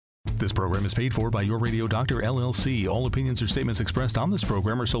This program is paid for by Your Radio Doctor, LLC. All opinions or statements expressed on this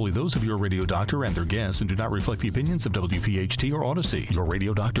program are solely those of Your Radio Doctor and their guests and do not reflect the opinions of WPHT or Odyssey. Your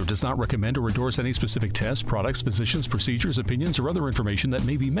Radio Doctor does not recommend or endorse any specific tests, products, physicians, procedures, opinions, or other information that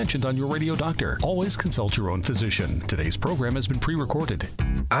may be mentioned on Your Radio Doctor. Always consult your own physician. Today's program has been pre-recorded.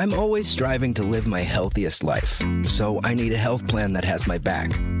 I'm always striving to live my healthiest life, so I need a health plan that has my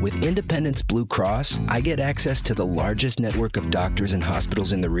back. With Independence Blue Cross, I get access to the largest network of doctors and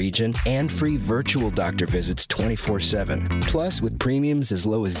hospitals in the region and free virtual doctor visits 24/7. Plus, with premiums as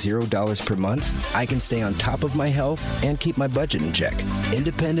low as $0 per month, I can stay on top of my health and keep my budget in check.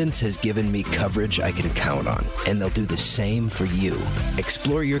 Independence has given me coverage I can count on, and they'll do the same for you.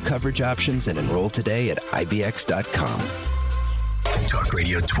 Explore your coverage options and enroll today at ibx.com. Talk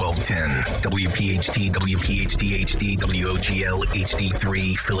Radio 1210, WPHT, WPHT HD, WOGL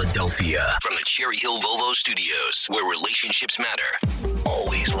HD3, Philadelphia. From the Cherry Hill Volvo Studios, where relationships matter.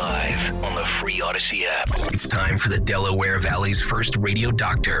 Always live on the free Odyssey app. It's time for the Delaware Valley's first radio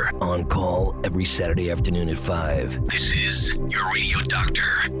doctor. On call every Saturday afternoon at 5. This is Your Radio Doctor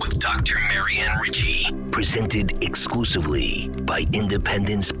with Dr. Marianne Ritchie. Presented exclusively by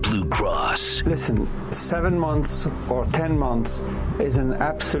Independence Blue Cross. Listen, 7 months or 10 months is an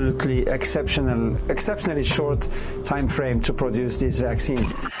absolutely exceptionally short time frame to produce this vaccine.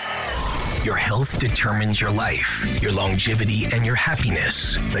 Your health determines your life, your longevity, and your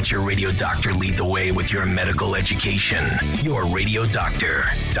happiness. Let your radio doctor lead the way with your medical education. Your Radio Doctor,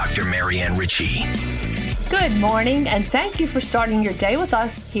 Dr. Marianne Ritchie. Good morning, and thank you for starting your day with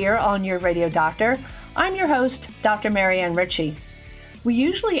us here on Your Radio Doctor. I'm your host, Dr. Marianne Ritchie. We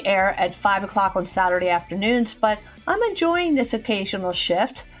usually air at 5 o'clock on Saturday afternoons, but I'm enjoying this occasional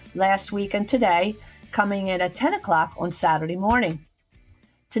shift last week and today, coming in at 10 o'clock on Saturday morning.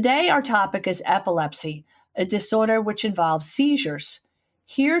 Today, our topic is epilepsy, a disorder which involves seizures.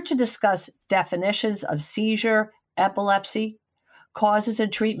 Here to discuss definitions of seizure, epilepsy, causes,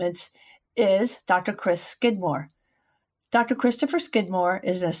 and treatments is Dr. Chris Skidmore. Dr. Christopher Skidmore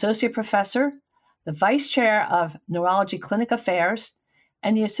is an associate professor, the vice chair of Neurology Clinic Affairs,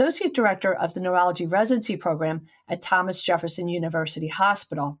 and the associate director of the Neurology Residency Program at Thomas Jefferson University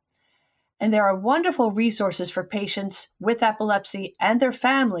Hospital. And there are wonderful resources for patients with epilepsy and their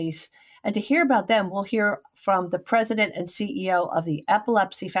families. And to hear about them, we'll hear from the president and CEO of the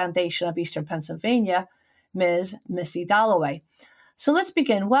Epilepsy Foundation of Eastern Pennsylvania, Ms. Missy Dalloway. So let's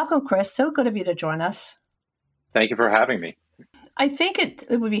begin. Welcome, Chris. So good of you to join us. Thank you for having me. I think it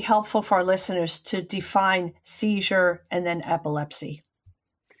would be helpful for our listeners to define seizure and then epilepsy.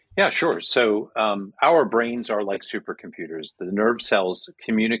 Yeah, sure. So our brains are like supercomputers. The nerve cells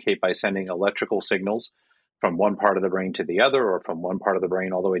communicate by sending electrical signals from one part of the brain to the other, or from one part of the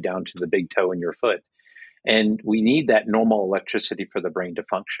brain all the way down to the big toe in your foot. And we need that normal electricity for the brain to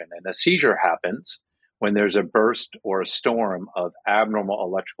function. And a seizure happens when there's a burst or a storm of abnormal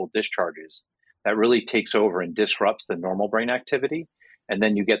electrical discharges that really takes over and disrupts the normal brain activity. And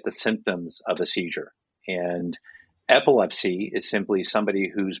then you get the symptoms of a seizure. And epilepsy is simply somebody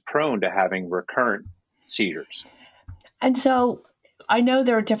who's prone to having recurrent seizures. And so I know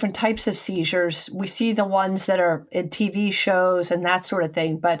there are different types of seizures. We see the ones that are in TV shows and that sort of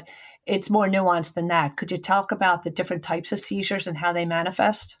thing, but it's more nuanced than that. Could you talk about the different types of seizures and how they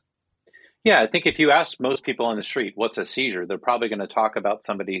manifest? Yeah, I think if you ask most people on the street, what's a seizure, they're probably going to talk about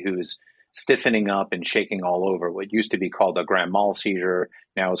somebody who's stiffening up and shaking all over. What used to be called a grand mal seizure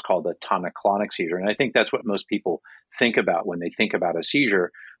now is called a tonic-clonic seizure. And I think that's what most people think about when they think about a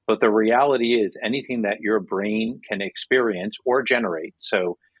seizure. But the reality is anything that your brain can experience or generate,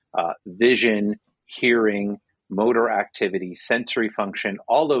 so vision, hearing, motor activity, sensory function,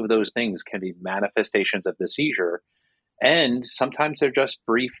 all of those things can be manifestations of the seizure. And sometimes they're just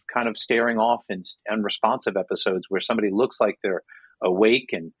brief kind of staring off and unresponsive episodes where somebody looks like they're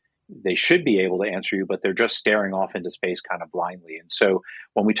awake and they should be able to answer you, but they're just staring off into space kind of blindly. And so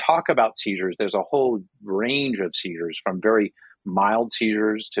when we talk about seizures, there's a whole range of seizures, from very mild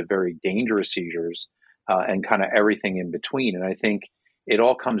seizures to very dangerous seizures, and kind of everything in between. And I think it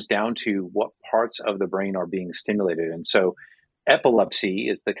all comes down to what parts of the brain are being stimulated. And so epilepsy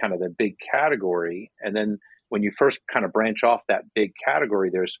is the kind of the big category. And then when you first kind of branch off that big category,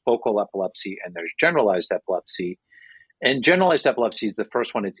 there's focal epilepsy and there's generalized epilepsy. And generalized epilepsy is the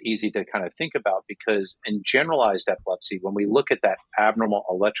first one it's easy to kind of think about, because in generalized epilepsy, when we look at that abnormal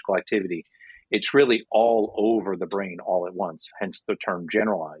electrical activity, it's really all over the brain all at once, hence the term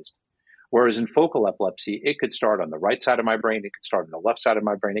generalized. Whereas in focal epilepsy, it could start on the right side of my brain, it could start on the left side of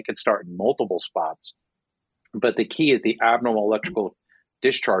my brain, it could start in multiple spots. But the key is the abnormal electrical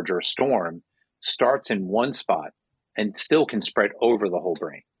discharge or storm starts in one spot and still can spread over the whole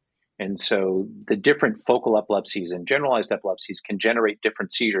brain. And so the different focal epilepsies and generalized epilepsies can generate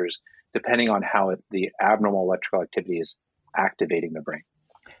different seizures depending on how the abnormal electrical activity is activating the brain.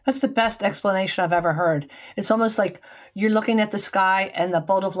 That's the best explanation I've ever heard. It's almost like you're looking at the sky and the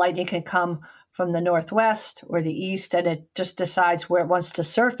bolt of lightning can come from the northwest or the east, and it just decides where it wants to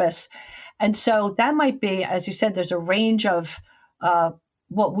surface. And so that might be, as you said, there's a range of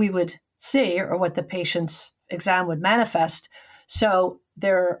what we would see or what the patient's exam would manifest. So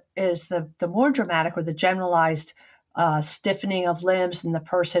there is the more dramatic or the generalized stiffening of limbs, and the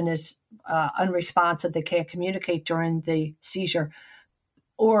person is unresponsive. They can't communicate during the seizure.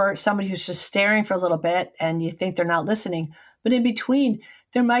 Or somebody who's just staring for a little bit and you think they're not listening. But in between,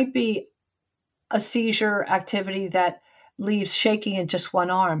 there might be a seizure activity that leaves shaking in just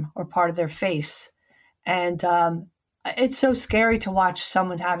one arm or part of their face. And it's so scary to watch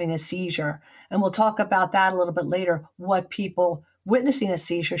someone having a seizure. And we'll talk about that a little bit later, what people witnessing a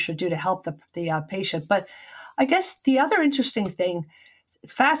seizure should do to help the patient. But I guess the other interesting thing,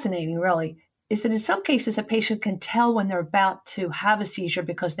 fascinating really, is that in some cases a patient can tell when they're about to have a seizure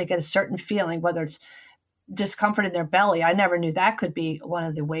because they get a certain feeling, whether it's discomfort in their belly. I never knew that could be one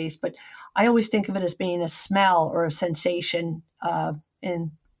of the ways, but I always think of it as being a smell or a sensation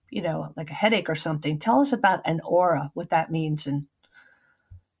in, like a headache or something. Tell us about an aura, what that means and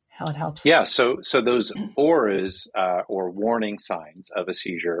how it helps. Yeah, so those auras or warning signs of a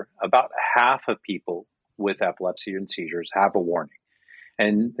seizure, about half of people with epilepsy and seizures have a warning.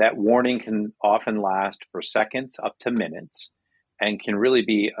 And that warning can often last for seconds up to minutes and can really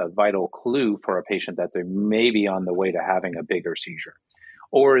be a vital clue for a patient that they may be on the way to having a bigger seizure.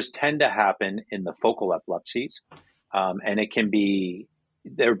 Auras tend to happen in the focal epilepsies, and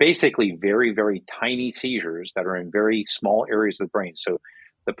they're basically very, very tiny seizures that are in very small areas of the brain. So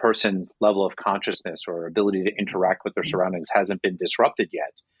the person's level of consciousness or ability to interact with their surroundings hasn't been disrupted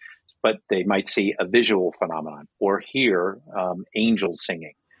yet, but they might see a visual phenomenon or hear angels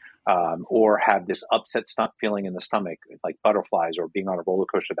singing or have this upset feeling in the stomach, like butterflies or being on a roller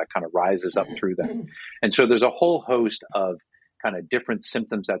coaster that kind of rises up through them. And so there's a whole host of kind of different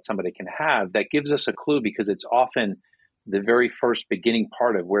symptoms that somebody can have that gives us a clue, because it's often the very first beginning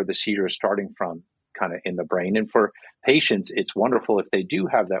part of where the seizure is starting from, kind of in the brain. And for patients, it's wonderful if they do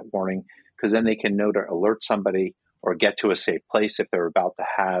have that warning, because then they can know to alert somebody or get to a safe place if they're about to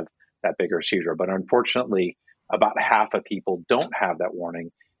have that bigger seizure. But unfortunately, about half of people don't have that warning,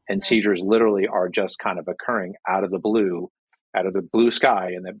 and seizures literally are just kind of occurring out of the blue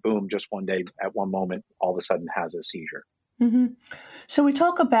sky, and then boom, just one day at one moment, all of a sudden has a seizure. Mm-hmm. So we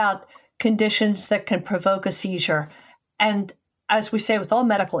talk about conditions that can provoke a seizure. And as we say with all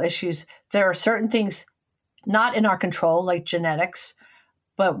medical issues, there are certain things not in our control, like genetics,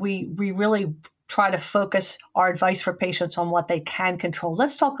 but we really try to focus our advice for patients on what they can control.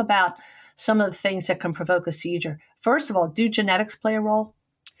 Let's talk about some of the things that can provoke a seizure. First of all, do genetics play a role?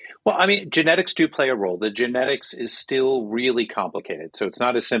 Well, I mean, genetics do play a role. The genetics is still really complicated. So it's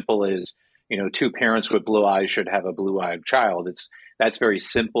not as simple as, two parents with blue eyes should have a blue-eyed child. That's very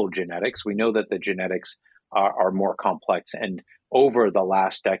simple genetics. We know that the genetics are more complex. And over the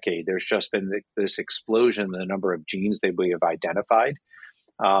last decade, there's just been this explosion in the number of genes that we have identified.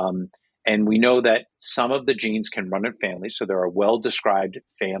 And we know that some of the genes can run in families. So there are well-described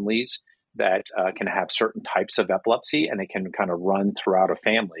families that can have certain types of epilepsy, and it can kind of run throughout a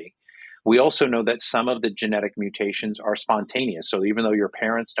family. We also know that some of the genetic mutations are spontaneous. So even though your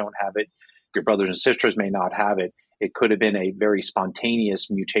parents don't have it, your brothers and sisters may not have it, it could have been a very spontaneous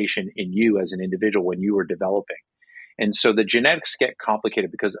mutation in you as an individual when you were developing. And so the genetics get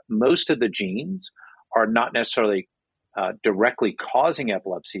complicated because most of the genes are not necessarily directly causing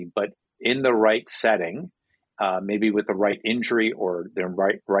epilepsy, but in the right setting, maybe with the right injury or the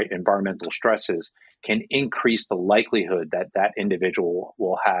right environmental stresses, can increase the likelihood that that individual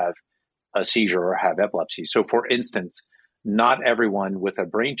will have a seizure or have epilepsy. So for instance, not everyone with a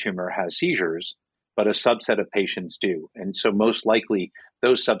brain tumor has seizures, but a subset of patients do. And so most likely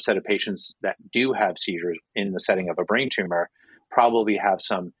those subset of patients that do have seizures in the setting of a brain tumor probably have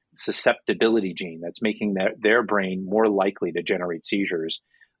some susceptibility gene that's making their brain more likely to generate seizures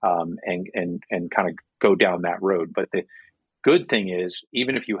and kind of go down that road. But the good thing is,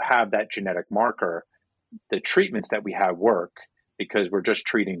 even if you have that genetic marker, the treatments that we have work because we're just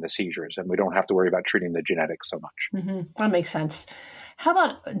treating the seizures and we don't have to worry about treating the genetics so much. Mm-hmm. That makes sense. How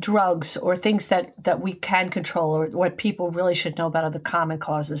about drugs or things that we can control, or what people really should know about, are the common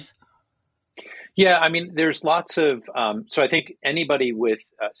causes? Yeah, I mean, there's lots of, so I think anybody with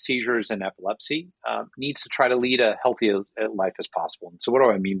seizures and epilepsy needs to try to lead a healthy life as possible. And so what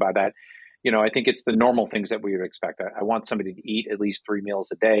do I mean by that? I think it's the normal things that we would expect. I want somebody to eat at least 3 meals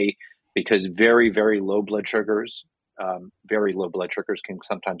a day, because very, very low blood sugars can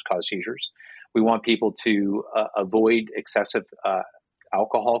sometimes cause seizures. We want people to avoid excessive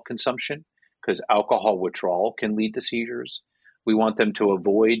alcohol consumption, because alcohol withdrawal can lead to seizures. We want them to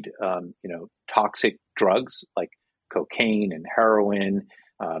avoid, toxic drugs like cocaine and heroin,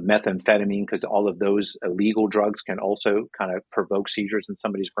 methamphetamine, because all of those illegal drugs can also kind of provoke seizures in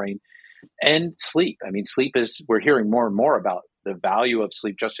somebody's brain. And sleep. I mean, we're hearing more and more about the value of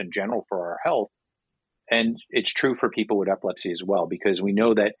sleep just in general for our health. And it's true for people with epilepsy as well, because we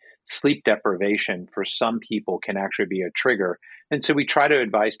know that sleep deprivation for some people can actually be a trigger. And so we try to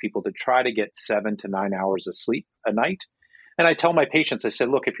advise people to try to get 7 to 9 hours of sleep a night. And I tell my patients, I said,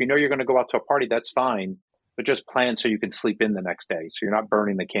 look, if you know you're going to go out to a party, that's fine, but just plan so you can sleep in the next day, so you're not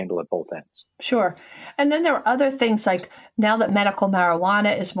burning the candle at both ends. Sure. And then there are other things, like now that medical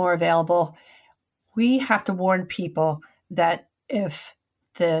marijuana is more available, we have to warn people that if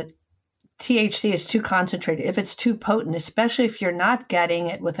the THC is too concentrated, if it's too potent, especially if you're not getting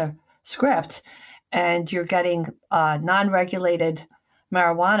it with a script and you're getting non-regulated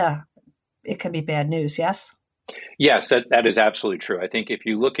marijuana, it can be bad news, yes? Yes, that is absolutely true. I think if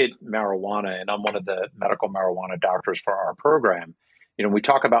you look at marijuana, and I'm one of the medical marijuana doctors for our program, we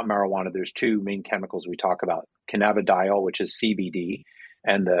talk about marijuana, there's 2 main chemicals we talk about: cannabidiol, which is CBD,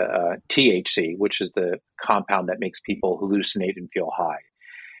 and the THC, which is the compound that makes people hallucinate and feel high.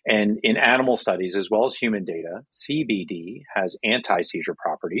 And in animal studies, as well as human data, CBD has anti-seizure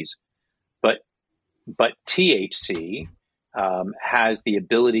properties, but THC has the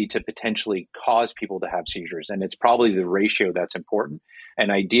ability to potentially cause people to have seizures. And it's probably the ratio that's important.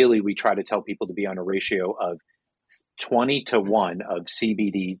 And ideally, we try to tell people to be on a ratio of 20 to 1 of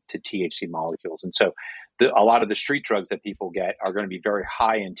CBD to THC molecules. And so a lot of the street drugs that people get are going to be very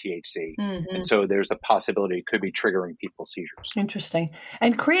high in THC. Mm-hmm. And so there's a possibility it could be triggering people's seizures. Interesting.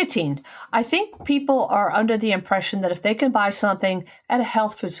 And creatine. I think people are under the impression that if they can buy something at a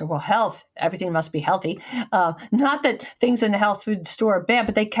health food store, health, everything must be healthy. Not that things in the health food store are bad,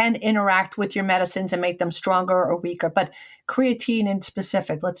 but they can interact with your medicines and make them stronger or weaker. But creatine in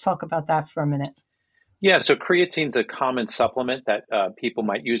specific, let's talk about that for a minute. Yeah, so creatine is a common supplement that people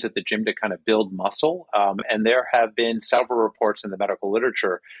might use at the gym to kind of build muscle. And there have been several reports in the medical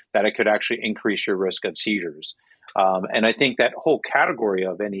literature that it could actually increase your risk of seizures. And I think that whole category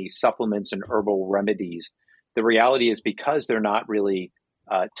of any supplements and herbal remedies, the reality is because they're not really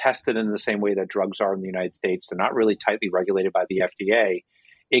tested in the same way that drugs are in the United States, they're not really tightly regulated by the FDA,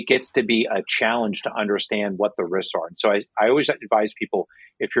 it gets to be a challenge to understand what the risks are. And so I always advise people,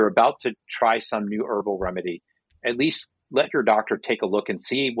 if you're about to try some new herbal remedy, at least let your doctor take a look and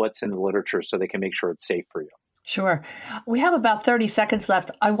see what's in the literature so they can make sure it's safe for you. Sure. We have about 30 seconds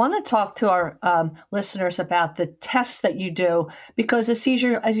left. I want to talk to our listeners about the tests that you do, because a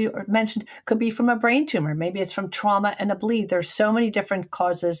seizure, as you mentioned, could be from a brain tumor. Maybe it's from trauma and a bleed. There's so many different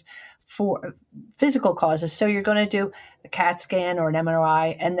causes for physical causes. So you're going to do a CAT scan or an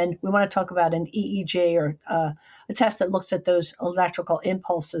MRI, and then we want to talk about an EEG or a test that looks at those electrical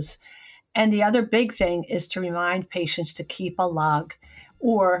impulses. And the other big thing is to remind patients to keep a log,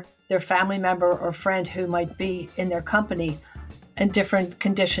 or their family member or friend who might be in their company in different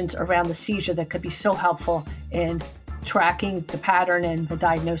conditions around the seizure that could be so helpful in tracking the pattern and the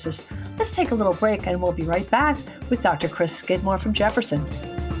diagnosis. Let's take a little break, and we'll be right back with Dr. Chris Skidmore from Jefferson.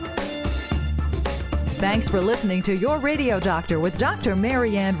 Thanks for listening to Your Radio Doctor with Dr.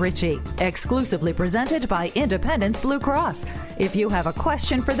 Marianne Ritchie, exclusively presented by Independence Blue Cross. If you have a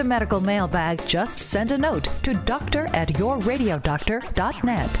question for the medical mailbag, just send a note to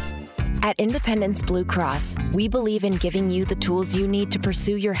doctor@yourradiodoctor.net. At Independence Blue Cross, we believe in giving you the tools you need to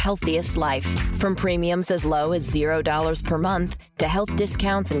pursue your healthiest life. From premiums as low as $0 per month to health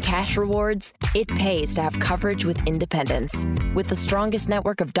discounts and cash rewards, it pays to have coverage with Independence. With the strongest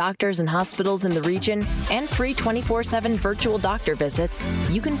network of doctors and hospitals in the region and free 24/7 virtual doctor visits,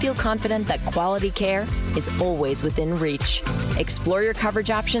 you can feel confident that quality care is always within reach. Explore your coverage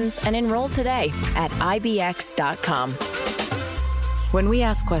options and enroll today at ibx.com. When we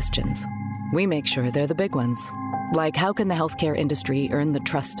ask questions, we make sure they're the big ones. Like, how can the healthcare industry earn the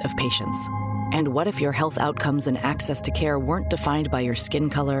trust of patients? And what if your health outcomes and access to care weren't defined by your skin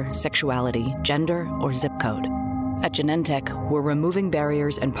color, sexuality, gender, or zip code? At Genentech, we're removing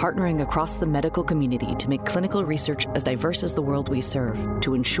barriers and partnering across the medical community to make clinical research as diverse as the world we serve,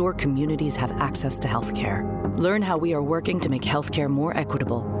 to ensure communities have access to healthcare. Learn how we are working to make healthcare more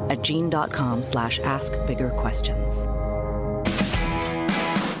equitable at gene.com/askbiggerquestions.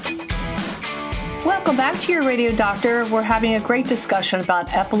 Welcome back to your radio doctor. We're having a great discussion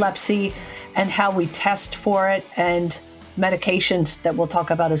about epilepsy and how we test for it and medications that we'll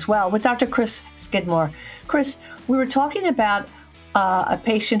talk about as well with Dr. Chris Skidmore. Chris, we were talking about a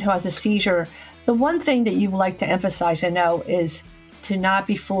patient who has a seizure. The one thing that you like to emphasize, I know, is to not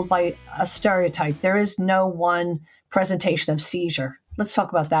be fooled by a stereotype. There is no one presentation of seizure. Let's talk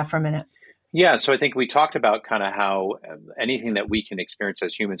about that for a minute. Yeah, so I think we talked about kind of how anything that we can experience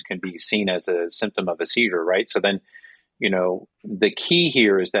as humans can be seen as a symptom of a seizure, right? So then, the key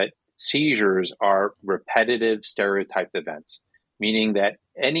here is that seizures are repetitive stereotyped events, meaning that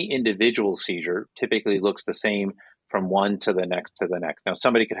any individual seizure typically looks the same from one to the next to the next. Now,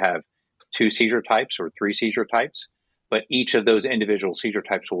 somebody could have 2 seizure types or 3 seizure types, but each of those individual seizure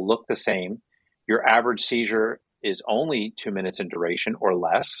types will look the same. Your average seizure is only 2 minutes in duration or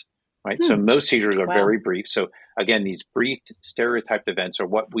less. Right. So most seizures are very brief. So again, these brief stereotyped events are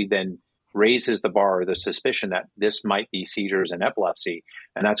what we then raises the bar, or the suspicion that this might be seizures and epilepsy.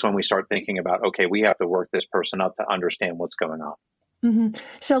 And that's when we start thinking about, okay, we have to work this person up to understand what's going on. Mm-hmm.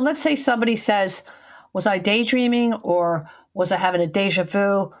 So let's say somebody says, was I daydreaming, or was I having a deja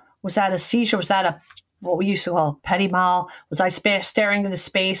vu? Was that a seizure? Was that what we used to call petit mal? Was I staring into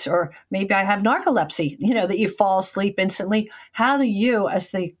space? Or maybe I have narcolepsy, that you fall asleep instantly. How do you, as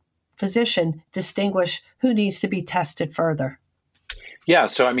the physician, distinguish who needs to be tested further? Yeah,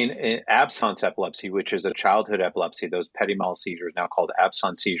 so absence epilepsy, which is a childhood epilepsy, those petit mal seizures, now called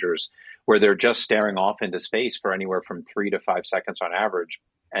absence seizures, where they're just staring off into space for anywhere from 3 to 5 seconds on average.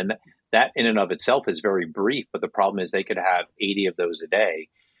 And that in and of itself is very brief, but the problem is they could have 80 of those a day.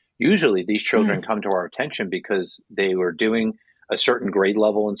 Usually these children come to our attention because they were doing a certain grade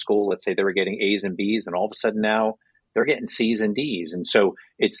level in school. Let's say they were getting A's and B's, and all of a sudden now they're getting C's and D's. And so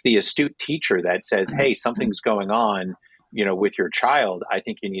it's the astute teacher that says, hey, something's going on, with your child. I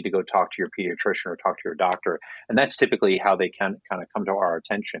think you need to go talk to your pediatrician or talk to your doctor. And that's typically how they can kind of come to our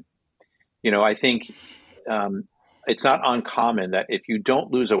attention. I think it's not uncommon that if you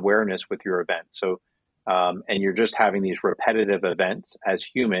don't lose awareness with your event, and you're just having these repetitive events, as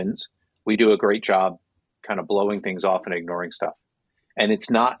humans, we do a great job kind of blowing things off and ignoring stuff. And it's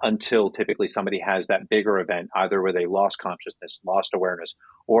not until typically somebody has that bigger event, either where they lost consciousness, lost awareness,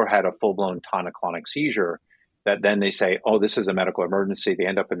 or had a full-blown tonic-clonic seizure, that then they say, oh, this is a medical emergency. They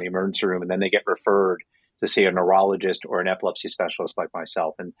end up in the emergency room, and then they get referred to see a neurologist or an epilepsy specialist like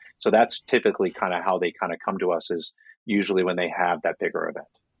myself. And so that's typically kind of how they kind of come to us, is usually when they have that bigger event.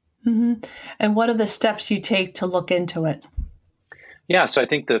 Mm-hmm. And what are the steps you take to look into it? Yeah, so I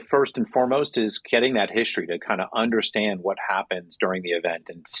think the first and foremost is getting that history to kind of understand what happens during the event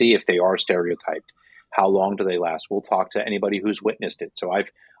and see if they are stereotyped. How long do they last? We'll talk to anybody who's witnessed it. So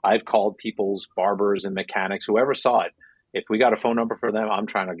I've called people's barbers and mechanics, whoever saw it. If we got a phone number for them, I'm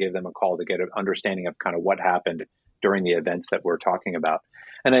trying to give them a call to get an understanding of kind of what happened during the events that we're talking about.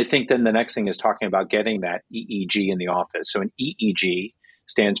 And I think then the next thing is talking about getting that EEG in the office. So an EEG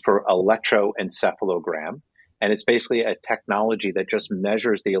stands for electroencephalogram. And it's basically a technology that just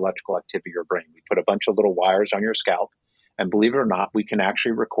measures the electrical activity of your brain. We put a bunch of little wires on your scalp, and believe it or not, we can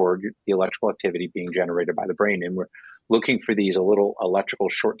actually record the electrical activity being generated by the brain. And we're looking for these little electrical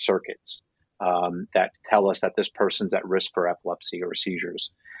short circuits that tell us that this person's at risk for epilepsy or seizures.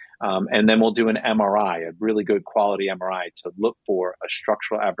 And then we'll do an MRI, a really good quality MRI, to look for a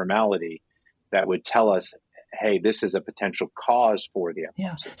structural abnormality that would tell us, hey, this is a potential cause for the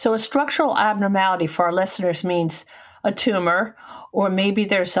epilepsy. Yeah. So a structural abnormality for our listeners means a tumor, or maybe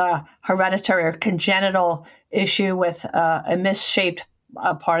there's a hereditary or congenital issue with a misshaped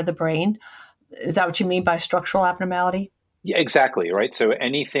part of the brain. Is that what you mean by structural abnormality? Yeah, exactly, right? So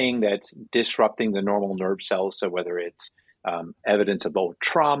anything that's disrupting the normal nerve cells, so whether it's evidence of old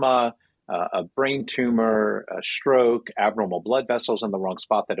trauma, a brain tumor, a stroke, abnormal blood vessels in the wrong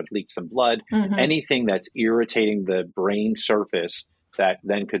spot that have leaked some blood, anything that's irritating the brain surface that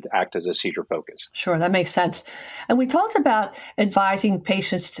then could act as a seizure focus. Sure, that makes sense. And we talked about advising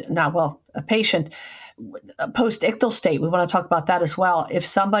patients, a patient post-ictal state. We want to talk about that as well. If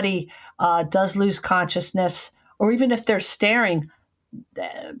somebody does lose consciousness, or even if they're staring,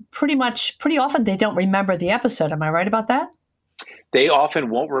 pretty often they don't remember the episode. Am I right about that? They often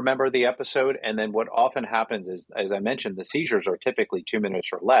won't remember the episode. And then what often happens is, as I mentioned, the seizures are typically 2 minutes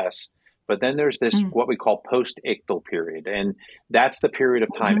or less. But then there's this what we call post-ictal period. And that's the period of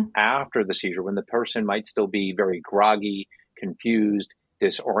time after the seizure when the person might still be very groggy, confused,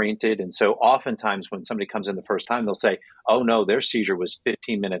 disoriented. And so oftentimes when somebody comes in the first time, they'll say, oh, no, their seizure was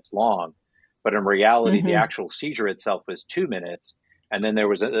 15 minutes long. But in reality, the actual seizure itself was 2 minutes. And then there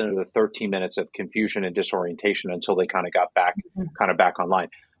was another 13 minutes of confusion and disorientation until they kind of got back online.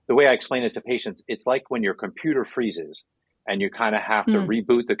 the way I explain it to patients, it's like when your computer freezes and you kind of have to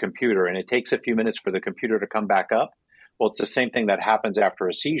reboot the computer, and it takes a few minutes for the computer to come back up. Well, it's the same thing that happens after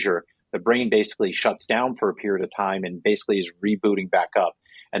a seizure. The brain basically shuts down for a period of time and basically is rebooting back up.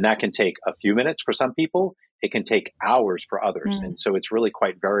 And that can take a few minutes for some people. It can take hours for others. And so it's really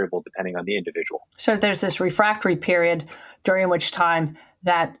quite variable depending on the individual. So there's this refractory period during which time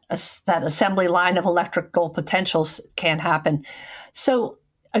that assembly line of electrical potentials can happen. So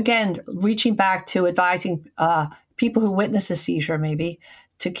again, reaching back to advising people who witness a seizure maybe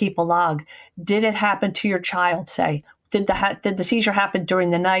to keep a log. Did it happen to your child, say? Did the seizure happen during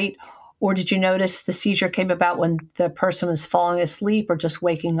the night? Or did you notice the seizure came about when the person was falling asleep or just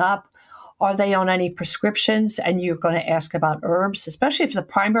waking up? Are they on any prescriptions? And you're going to ask about herbs, especially if the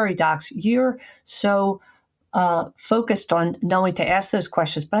primary docs, you're so focused on knowing to ask those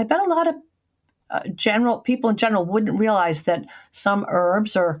questions. But I bet a lot of people in general wouldn't realize that some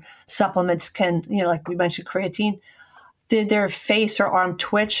herbs or supplements can, like we mentioned, creatine. Did their face or arm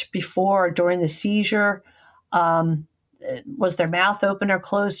twitch before or during the seizure? Was their mouth open or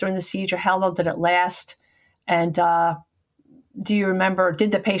closed during the seizure? How long did it last? And did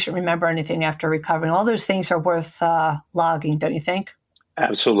the patient remember anything after recovering? All those things are worth logging, don't you think?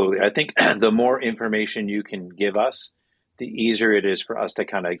 Absolutely. I think the more information you can give us, the easier it is for us to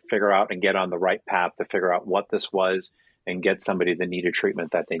kind of figure out and get on the right path to figure out what this was and get somebody the needed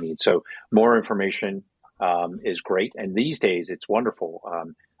treatment that they need. So more information is great. And these days it's wonderful.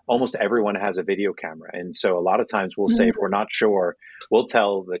 Almost everyone has a video camera. And so a lot of times we'll say, if we're not sure, we'll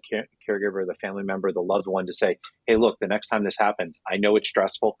tell the caregiver, the family member, the loved one to say, hey, look, the next time this happens, I know it's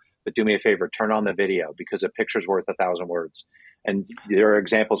stressful, but do me a favor, turn on the video because a picture's worth 1,000 words. And there are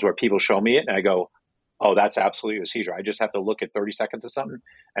examples where people show me it and I go, oh, that's absolutely a seizure. I just have to look at 30 seconds of something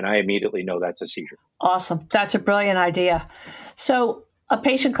and I immediately know that's a seizure. Awesome. That's a brilliant idea. So a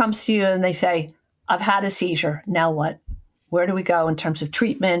patient comes to you and they say, I've had a seizure. Now what? Where do we go in terms of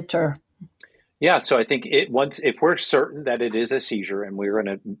treatment or? Yeah, so I think if we're certain that it is a seizure and we're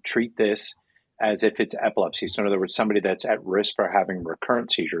going to treat this as if it's epilepsy. So in other words, somebody that's at risk for having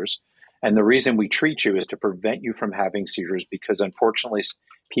recurrent seizures. And the reason we treat you is to prevent you from having seizures because unfortunately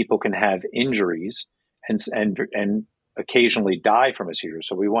people can have injuries and occasionally die from a seizure.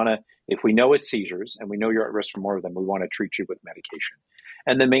 So we want to, if we know it's seizures and we know you're at risk for more of them, we want to treat you with medication.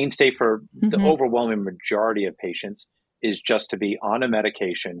 And the mainstay for the overwhelming majority of patients is just to be on a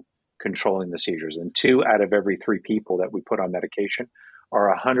medication controlling the seizures. And 2 out of every 3 people that we put on medication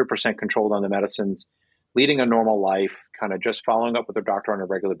are 100% controlled on the medicines, leading a normal life, kind of just following up with their doctor on a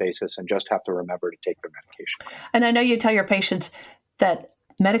regular basis and just have to remember to take their medication. And I know you tell your patients that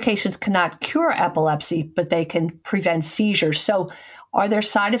medications cannot cure epilepsy, but they can prevent seizures. So are there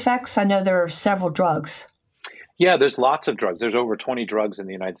side effects? I know there are several drugs. Yeah, there's lots of drugs. There's over 20 drugs in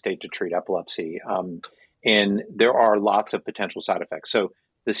the United States to treat epilepsy. And there are lots of potential side effects. So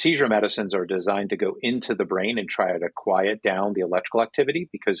the seizure medicines are designed to go into the brain and try to quiet down the electrical activity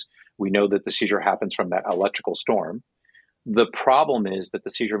because we know that the seizure happens from that electrical storm. The problem is that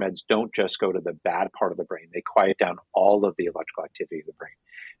the seizure meds don't just go to the bad part of the brain. They quiet down all of the electrical activity of the brain.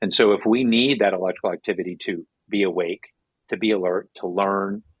 And so if we need that electrical activity to be awake, to be alert, to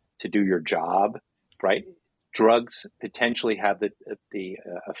learn, to do your job, right? Drugs potentially have the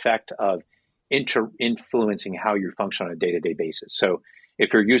effect of influencing how you function on a day-to-day basis. So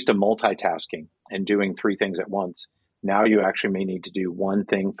if you're used to multitasking and doing 3 things at once, now you actually may need to do one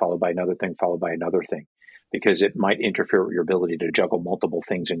thing followed by another thing followed by another thing because it might interfere with your ability to juggle multiple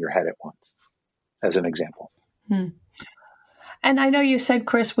things in your head at once, as an example. And I know you said,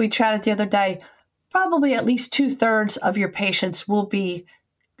 Chris, we chatted the other day, probably at least 2/3 of your patients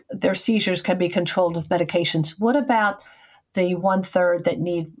their seizures can be controlled with medications. What about the 1/3 that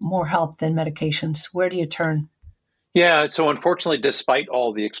need more help than medications? Where do you turn? Yeah, so unfortunately, despite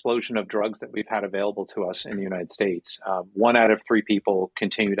all the explosion of drugs that we've had available to us in the United States, 1 out of 3 people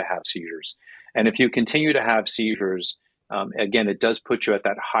continue to have seizures. And if you continue to have seizures, again, it does put you at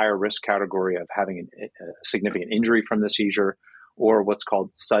that higher risk category of having a significant injury from the seizure or what's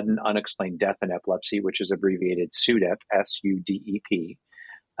called sudden unexplained death in epilepsy, which is abbreviated SUDEP, SUDEP.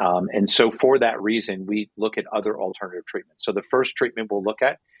 And so for that reason, we look at other alternative treatments. So the first treatment we'll look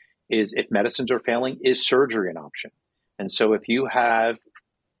at is if medicines are failing, is surgery an option? And so if you have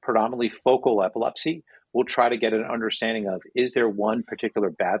predominantly focal epilepsy, we'll try to get an understanding of, is there one particular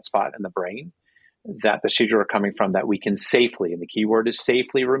bad spot in the brain that the seizure are coming from that we can safely, and the key word is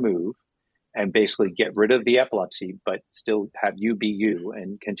safely, remove and basically get rid of the epilepsy, but still have you be you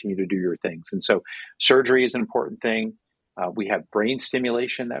and continue to do your things. And so surgery is an important thing. We have brain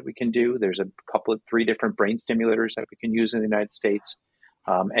stimulation that we can do. There's 3 different brain stimulators that we can use in the United States.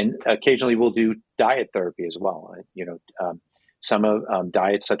 And occasionally we'll do diet therapy as well. Some of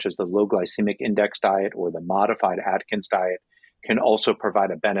diets such as the low glycemic index diet or the modified Atkins diet can also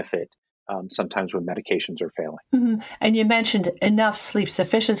provide a benefit sometimes when medications are failing. Mm-hmm. And you mentioned enough sleep.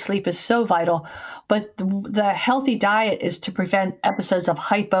 Sufficient sleep is so vital, but the healthy diet is to prevent episodes of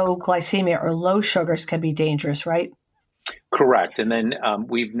hypoglycemia or low sugars can be dangerous, right? Correct. And then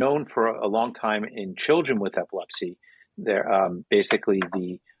we've known for a long time in children with epilepsy, basically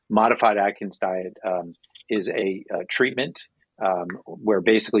the modified Atkins diet is a treatment where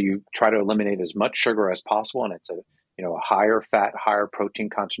basically you try to eliminate as much sugar as possible, and it's a higher fat, higher protein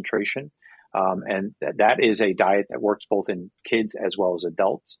concentration, and that is a diet that works both in kids as well as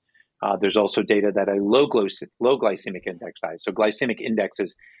adults. There's also data that a low glycemic index diet. So glycemic index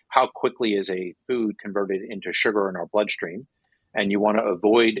is how quickly is a food converted into sugar in our bloodstream, and you want to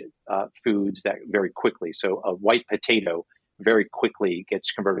avoid foods that very quickly. So a white potato very quickly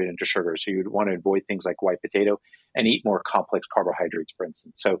gets converted into sugar. So you'd want to avoid things like white potato and eat more complex carbohydrates, for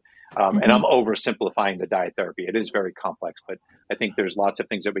instance. So, and I'm oversimplifying the diet therapy. It is very complex, but I think there's lots of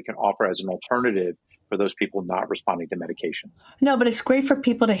things that we can offer as an alternative for those people not responding to medications. No, but it's great for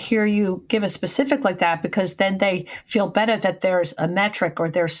people to hear you give a specific like that, because then they feel better that there's a metric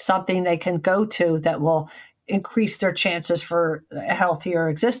or there's something they can go to that will increase their chances for a healthier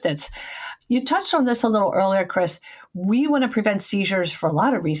existence. You touched on this a little earlier, Chris. We want to prevent seizures for a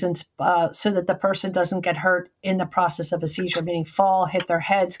lot of reasons, so that the person doesn't get hurt in the process of a seizure, meaning fall, hit their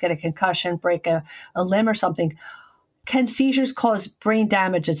heads, get a concussion, break a limb or something. Can seizures cause brain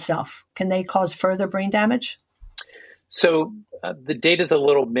damage itself? Can they cause further brain damage? So the data is a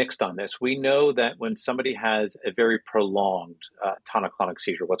little mixed on this. We know that when somebody has a very prolonged tonic-clonic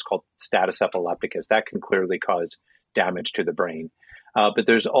seizure, what's called status epilepticus, that can clearly cause damage to the brain. But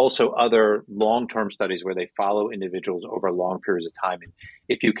there's also other long-term studies where they follow individuals over long periods of time. And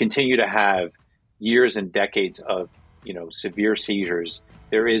if you continue to have years and decades of, severe seizures,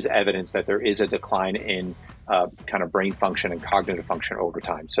 there is evidence that there is a decline in kind of brain function and cognitive function over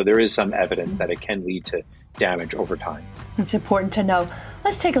time. So there is some evidence that it can lead to damage over time. It's important to know.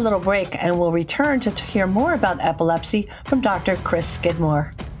 Let's take a little break and we'll return to hear more about epilepsy from Dr. Chris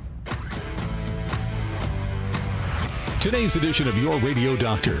Skidmore. Today's edition of Your Radio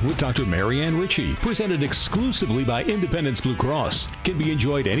Doctor with Dr. Marianne Ritchie, presented exclusively by Independence Blue Cross, can be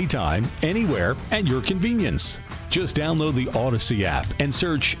enjoyed anytime, anywhere, at your convenience. Just download the Odyssey app and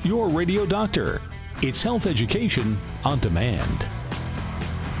search Your Radio Doctor. It's health education on demand.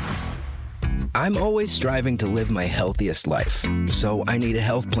 I'm always striving to live my healthiest life, so I need a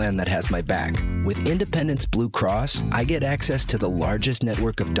health plan that has my back. With Independence Blue Cross, I get access to the largest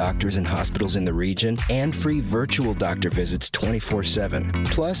network of doctors and hospitals in the region and free virtual doctor visits 24/7.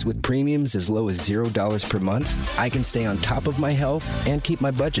 Plus, with premiums as low as $0 per month, I can stay on top of my health and keep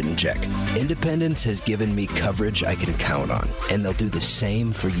my budget in check. Independence has given me coverage I can count on, and they'll do the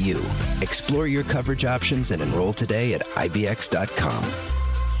same for you. Explore your coverage options and enroll today at ibx.com.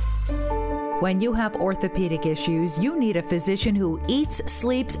 When you have orthopedic issues, you need a physician who eats,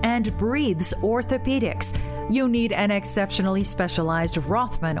 sleeps, and breathes orthopedics. You need an exceptionally specialized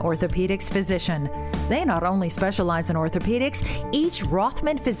Rothman Orthopedics physician. They not only specialize in orthopedics, each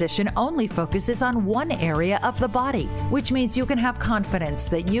Rothman physician only focuses on one area of the body, which means you can have confidence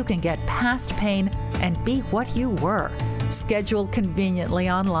that you can get past pain and be what you were. Schedule conveniently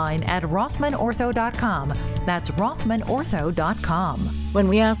online at rothmanortho.com. That's rothmanortho.com. When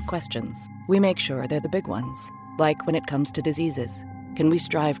we ask questions, we make sure they're the big ones. Like when it comes to diseases, can we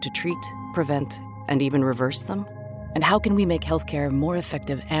strive to treat, prevent, and even reverse them? And how can we make healthcare more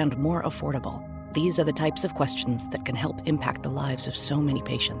effective and more affordable? These are the types of questions that can help impact the lives of so many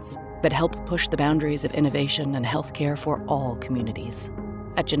patients, that help push the boundaries of innovation and healthcare for all communities.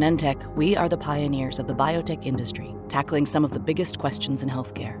 At Genentech, we are the pioneers of the biotech industry, tackling some of the biggest questions in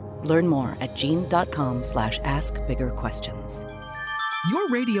healthcare. Learn more at gene.com/askbiggerquestions. Your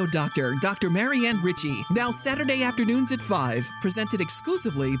Radio Doctor, Dr. Marianne Ritchie, now Saturday afternoons at 5, presented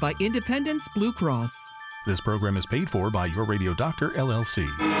exclusively by Independence Blue Cross. This program is paid for by Your Radio Doctor, LLC.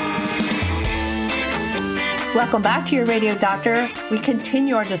 Welcome back to Your Radio Doctor. We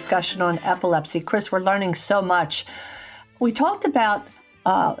continue our discussion on epilepsy. Chris, we're learning so much. We talked about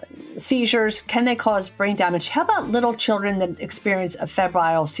seizures. Can they cause brain damage? How about little children that experience a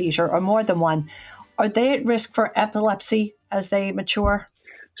febrile seizure or more than one? Are they at risk for epilepsy as they mature?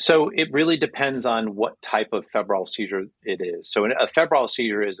 So it really depends on what type of febrile seizure it is. So a febrile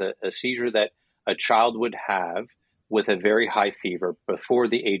seizure is a seizure that a child would have with a very high fever before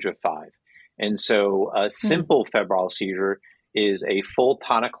the age of 5. And so a simple febrile seizure is a full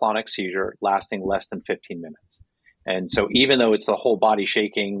tonic-clonic seizure lasting less than 15 minutes. And so even though it's the whole body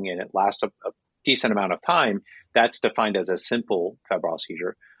shaking and it lasts a decent amount of time, that's defined as a simple febrile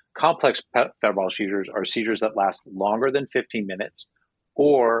seizure. Complex febrile seizures are seizures that last longer than 15 minutes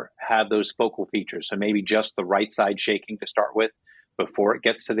or have those focal features. So maybe just the right side shaking to start with before it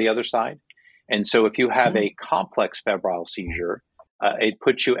gets to the other side. And so if you have a complex febrile seizure, it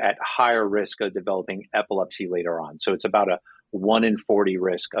puts you at higher risk of developing epilepsy later on. So it's about a 1 in 40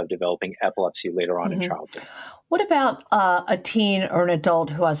 risk of developing epilepsy later on in childhood. What about a teen or an adult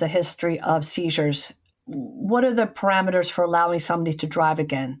who has a history of seizures? What are the parameters for allowing somebody to drive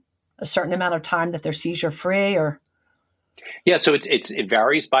again? A certain amount of time that they're seizure free, or? Yeah, so it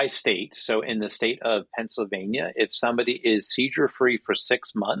varies by state. So in the state of Pennsylvania, if somebody is seizure free for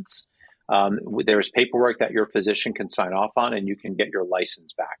 6 months, there's paperwork that your physician can sign off on, and you can get your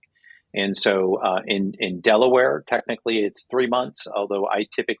license back. And so in Delaware, technically it's 3 months, although I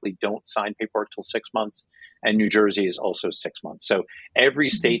typically don't sign paperwork till 6 months. And New Jersey is also 6 months. So every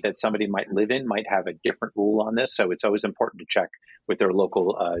state that somebody might live in might have a different rule on this. So it's always important to check with their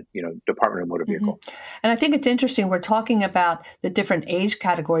local, Department of Motor Vehicle. And I think it's interesting. We're talking about the different age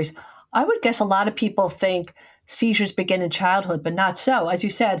categories. I would guess a lot of people think seizures begin in childhood, but not so. As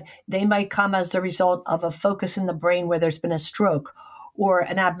you said, they might come as a result of a focus in the brain where there's been a stroke, or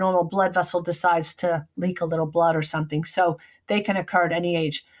an abnormal blood vessel decides to leak a little blood or something. So they can occur at any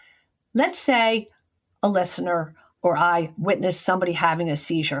age. Let's say a listener or I witness somebody having a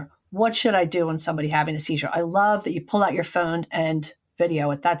seizure. What should I do when somebody having a seizure? I love that you pull out your phone and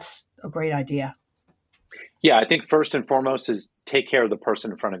video it. That's a great idea. Yeah, I think first and foremost is take care of the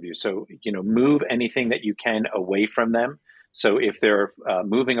person in front of you. So, move anything that you can away from them. So if they're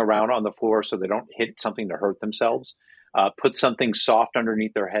moving around on the floor so they don't hit something to hurt themselves, put something soft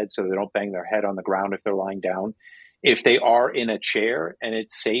underneath their head so they don't bang their head on the ground if they're lying down. If they are in a chair and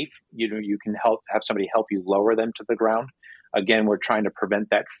it's safe, you can have somebody help you lower them to the ground. Again, we're trying to prevent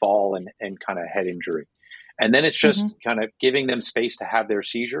that fall and kind of head injury. And then it's just kind of giving them space to have their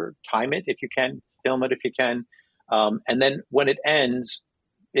seizure. Time it if you can, film it if you can. And then when it ends,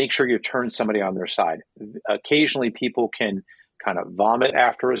 make sure you turn somebody on their side. Occasionally people can kind of vomit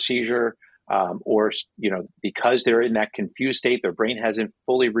after a seizure, or because they're in that confused state, their brain hasn't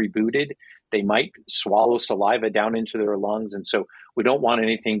fully rebooted, they might swallow saliva down into their lungs. And so we don't want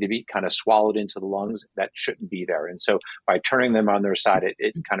anything to be kind of swallowed into the lungs that shouldn't be there. And so by turning them on their side,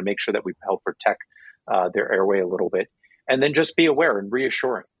 it kind of makes sure that we help protect their airway a little bit. And then just be aware and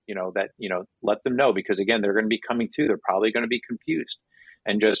reassuring, let them know, because again, they're going to be coming to, they're probably going to be confused,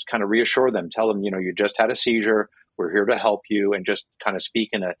 and just kind of reassure them, tell them, you just had a seizure. We're here to help you, and just kind of speak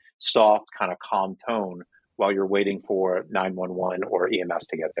in a soft, kind of calm tone while you're waiting for 911 or EMS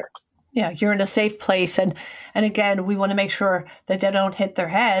to get there. Yeah, you're in a safe place. And again, we want to make sure that they don't hit their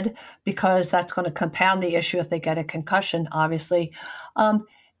head, because that's going to compound the issue if they get a concussion, obviously.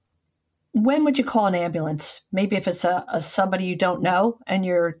 When would you call an ambulance? Maybe if it's somebody you don't know and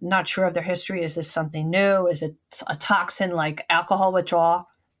you're not sure of their history. Is this something new? Is it a toxin like alcohol withdrawal?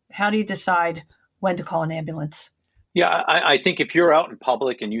 How do you decide when to call an ambulance? Yeah, I think if you're out in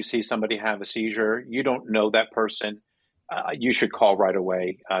public and you see somebody have a seizure, you don't know that person, you should call right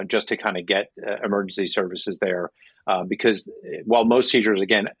away just to kind of get emergency services there. Because while most seizures,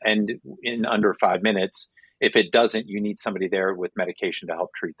 again, end in under 5 minutes, if it doesn't, you need somebody there with medication to help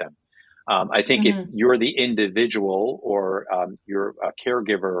treat them. I think if you're the individual or you're a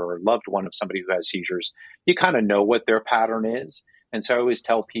caregiver or loved one of somebody who has seizures, you kind of know what their pattern is. And so I always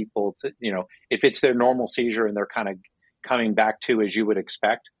tell people to, if it's their normal seizure and they're kind of coming back to as you would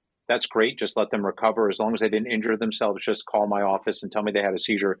expect, that's great. Just let them recover. As long as they didn't injure themselves, just call my office and tell me they had a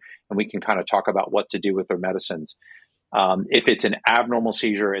seizure, and we can kind of talk about what to do with their medicines. If it's an abnormal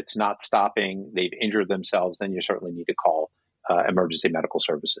seizure, it's not stopping, they've injured themselves, then you certainly need to call emergency medical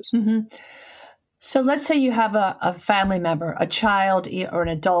services. So let's say you have a family member, a child or an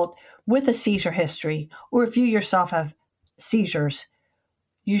adult with a seizure history, or if you yourself have seizures,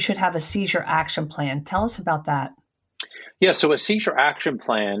 you should have a seizure action plan. Tell us about that. Yeah, so a seizure action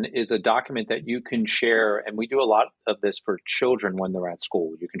plan is a document that you can share, and we do a lot of this for children when they're at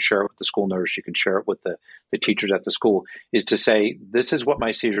school. You can share it with the school nurse, you can share it with the teachers at the school, is to say, this is what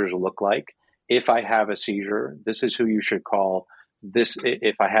my seizures look like. If I have a seizure, this is who you should call. This,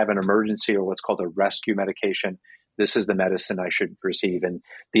 if I have an emergency or what's called a rescue medication, this is the medicine I should receive. And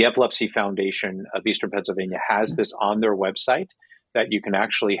the Epilepsy Foundation of Eastern Pennsylvania has this on their website that you can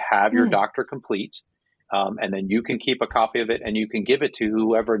actually have your doctor complete. And then you can keep a copy of it and you can give it to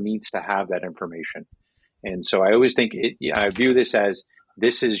whoever needs to have that information. And so I always think I view this as,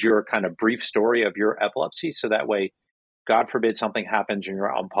 this is your kind of brief story of your epilepsy. So that way, God forbid something happens and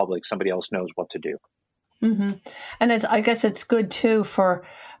you're out in public, somebody else knows what to do. Mm-hmm. And I guess it's good too for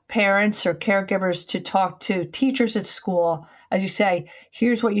parents or caregivers to talk to teachers at school. As you say,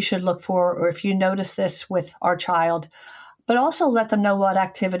 here's what you should look for, or if you notice this with our child, but also let them know what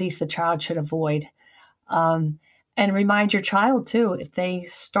activities the child should avoid. And remind your child too, if they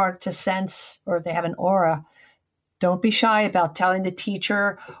start to sense or if they have an aura, don't be shy about telling the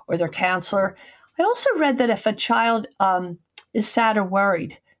teacher or their counselor. I also read that if a child is sad or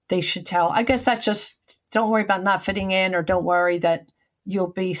worried, they should tell. I guess that's just, don't worry about not fitting in, or don't worry that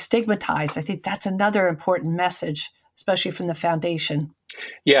you'll be stigmatized. I think that's another important message, especially from the foundation.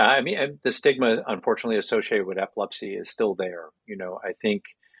 Yeah, I mean, the stigma, unfortunately, associated with epilepsy is still there. I think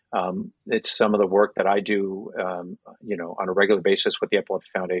it's some of the work that I do, on a regular basis with the Epilepsy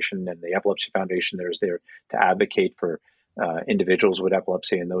Foundation, and the Epilepsy Foundation is there to advocate for individuals with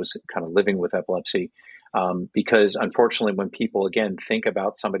epilepsy and those kind of living with epilepsy. Because unfortunately, when people, again, think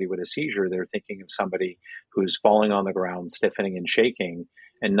about somebody with a seizure, they're thinking of somebody who's falling on the ground, stiffening and shaking,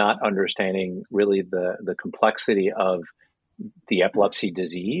 and not understanding really the complexity of the epilepsy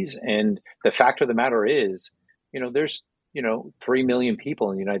disease. And the fact of the matter is, there's 3 million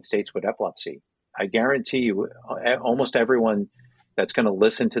people in the United States with epilepsy. I guarantee you, almost everyone that's going to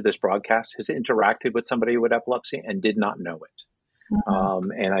listen to this broadcast has interacted with somebody with epilepsy and did not know it.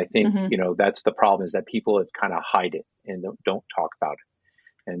 Mm-hmm. And I think, that's the problem, is that people have kind of hide it and don't talk about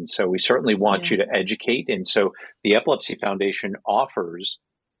it. And so we certainly want you to educate. And so the Epilepsy Foundation offers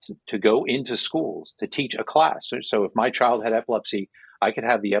to go into schools to teach a class. So if my child had epilepsy, I could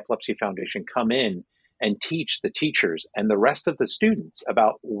have the Epilepsy Foundation come in and teach the teachers and the rest of the students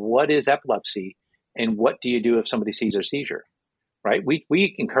about what is epilepsy and what do you do if somebody sees a seizure, right?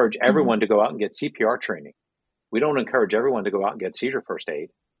 We encourage everyone to go out and get CPR training. We don't encourage everyone to go out and get seizure first aid,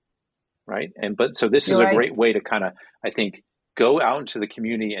 right? So this is a great way to kind of, I think, go out into the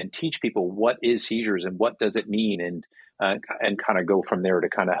community and teach people what is seizures and what does it mean, and kind of go from there to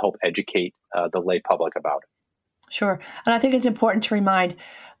kind of help educate the lay public about it. Sure. And I think it's important to remind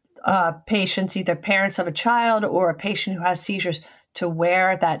patients, either parents of a child or a patient who has seizures, to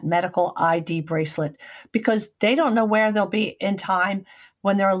wear that medical ID bracelet, because they don't know where they'll be in time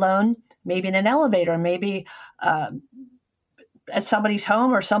when they're alone, maybe in an elevator, maybe at somebody's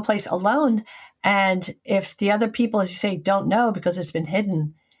home or someplace alone. And if the other people, as you say, don't know because it's been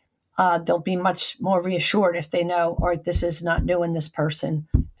hidden, they'll be much more reassured if they know, or this is not new in this person.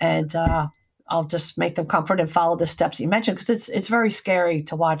 And I'll just make them comfort and follow the steps you mentioned, because it's very scary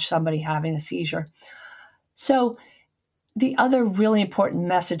to watch somebody having a seizure. So the other really important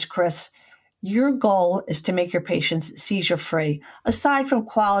message, Chris, your goal is to make your patients seizure-free. Aside from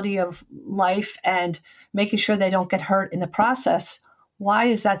quality of life and making sure they don't get hurt in the process, why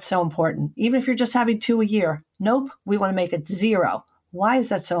is that so important? Even if you're just having 2 a year, nope, we want to make it 0. Why is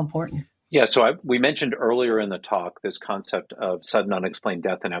that so important? Yeah, so we mentioned earlier in the talk this concept of sudden unexplained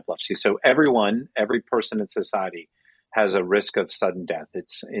death in epilepsy. So every person in society has a risk of sudden death.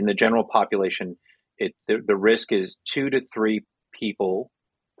 It's in the general population, the risk is 2 to 3 people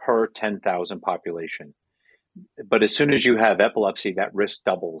per 10,000 population. But as soon as you have epilepsy, that risk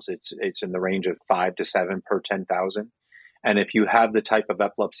doubles. It's in the range of 5 to 7 per 10,000. And if you have the type of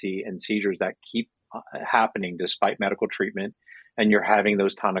epilepsy and seizures that keep happening despite medical treatment, and you're having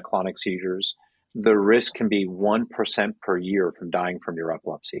those tonic-clonic seizures, the risk can be 1% per year from dying from your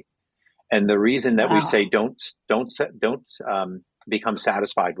epilepsy. And the reason that we say don't become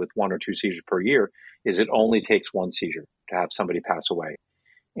satisfied with 1 or 2 seizures per year is it only takes 1 seizure to have somebody pass away.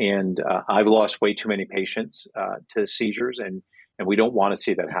 And I've lost way too many patients to seizures, and we don't want to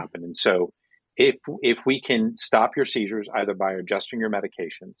see that happen. And so if we can stop your seizures either by adjusting your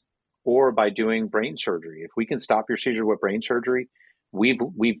medications or by doing brain surgery, if we can stop your seizure with brain surgery,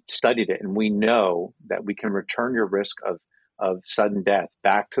 we've studied it, and we know that we can return your risk of sudden death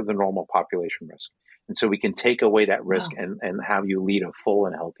back to the normal population risk. And so we can take away that risk and have you lead a full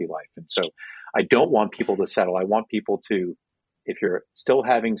and healthy life. And so I don't want people to settle. I want people to, if you're still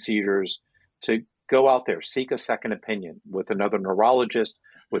having seizures, to go out there, seek a second opinion with another neurologist,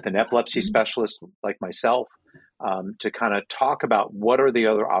 with an epilepsy specialist like myself, to kind of talk about what are the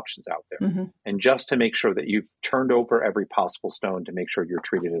other options out there, and just to make sure that you've turned over every possible stone to make sure you're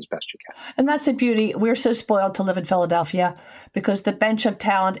treated as best you can. And that's the beauty. We're so spoiled to live in Philadelphia because the bench of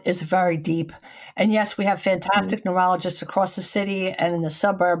talent is very deep. And yes, we have fantastic neurologists across the city and in the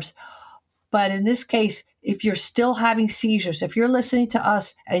suburbs. But in this case, if you're still having seizures, if you're listening to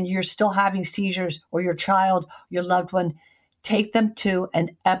us and you're still having seizures, or your child, your loved one, take them to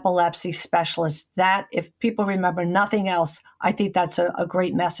an epilepsy specialist. That, if people remember nothing else, I think that's a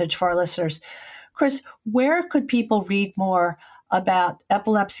great message for our listeners. Chris, where could people read more about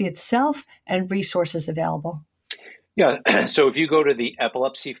epilepsy itself and resources available. Yeah, so if you go to the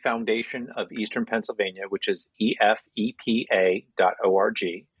Epilepsy Foundation of Eastern Pennsylvania, which is efepa.org,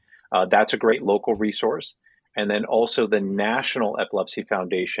 that's a great local resource. And then also the National Epilepsy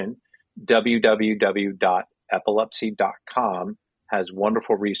Foundation, www.epilepsy.com, has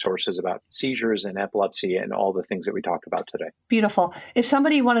wonderful resources about seizures and epilepsy and all the things that we talked about today. Beautiful. If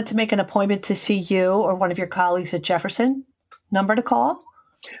somebody wanted to make an appointment to see you or one of your colleagues at Jefferson, number to call?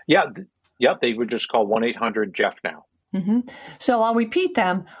 Yeah, they would just call 1-800-JEFF-NOW. Mm-hmm. So I'll repeat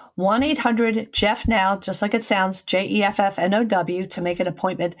them, 1-800-JEFF-NOW, just like it sounds, JEFFNOW, to make an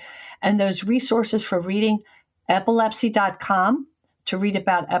appointment. And those resources for reading, epilepsy.com, to read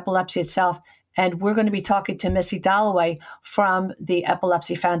about epilepsy itself. And we're going to be talking to Missy Dalloway from the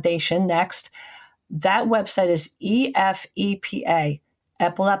Epilepsy Foundation next. That website is EFEPA,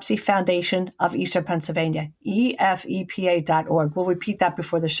 Epilepsy Foundation of Eastern Pennsylvania, EFEPA.org. We'll repeat that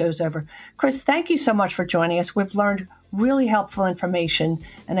before the show's over. Chris, thank you so much for joining us. We've learned really helpful information,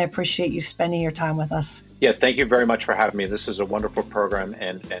 and I appreciate you spending your time with us. Yeah, thank you very much for having me. This is a wonderful program,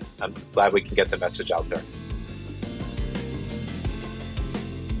 and I'm glad we can get the message out there.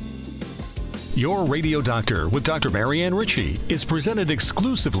 Your Radio Doctor with Dr. Marianne Ritchie is presented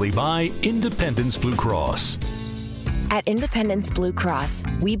exclusively by Independence Blue Cross. At Independence Blue Cross,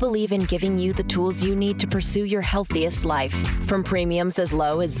 we believe in giving you the tools you need to pursue your healthiest life. From premiums as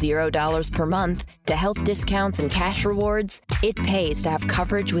low as $0 per month to health discounts and cash rewards, it pays to have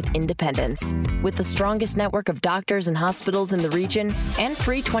coverage with Independence. With the strongest network of doctors and hospitals in the region and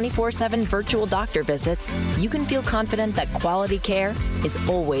free 24/7 virtual doctor visits, you can feel confident that quality care is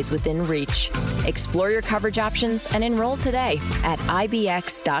always within reach. Explore your coverage options and enroll today at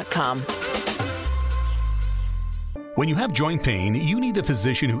ibx.com. When you have joint pain, you need a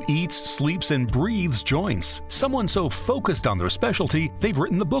physician who eats, sleeps, and breathes joints. Someone so focused on their specialty, they've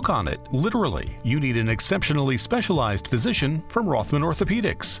written the book on it. Literally, you need an exceptionally specialized physician from Rothman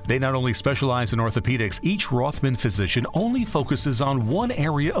Orthopedics. They not only specialize in orthopedics, each Rothman physician only focuses on one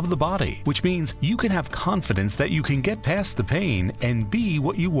area of the body, which means you can have confidence that you can get past the pain and be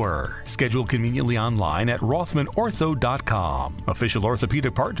what you were. Schedule conveniently online at rothmanortho.com. Official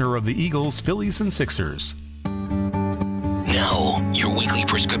orthopedic partner of the Eagles, Phillies, and Sixers. Now, your weekly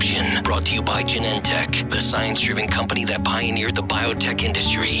prescription, brought to you by Genentech, the science-driven company that pioneered the biotech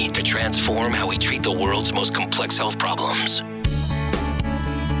industry to transform how we treat the world's most complex health problems.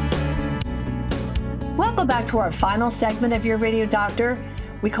 Welcome back to our final segment of Your Radio Doctor.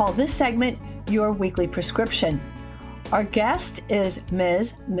 We call this segment Your Weekly Prescription. Our guest is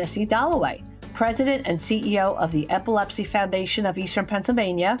Ms. Missy Dalloway, President and CEO of the Epilepsy Foundation of Eastern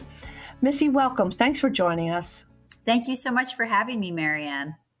Pennsylvania. Missy, welcome. Thanks for joining us. Thank you so much for having me,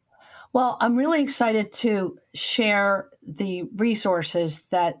 Marianne. Well, I'm really excited to share the resources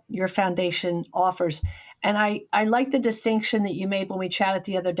that your foundation offers. And I like the distinction that you made when we chatted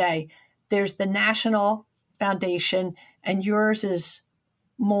the other day. There's the National Foundation, and yours is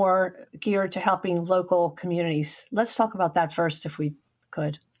more geared to helping local communities. Let's talk about that first, if we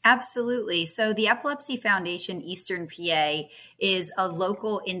could. Absolutely. So the Epilepsy Foundation Eastern PA is a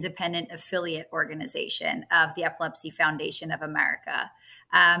local independent affiliate organization of the Epilepsy Foundation of America.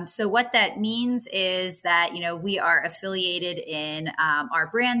 So what that means is that, we are affiliated in our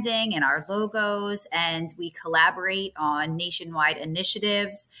branding and our logos, and we collaborate on nationwide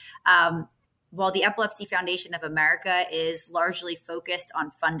initiatives. While the Epilepsy Foundation of America is largely focused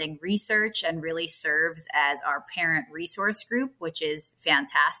on funding research and really serves as our parent resource group, which is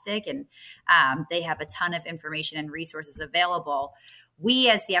fantastic, and they have a ton of information and resources available, we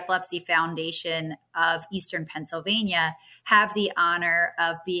as the Epilepsy Foundation of Eastern Pennsylvania have the honor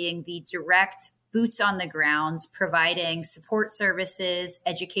of being the direct boots on the ground, providing support services,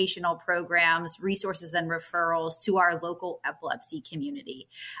 educational programs, resources, and referrals to our local epilepsy community.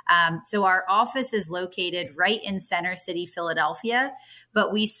 So our office is located right in Center City, Philadelphia,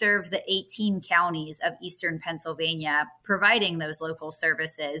 but we serve the 18 counties of Eastern Pennsylvania, providing those local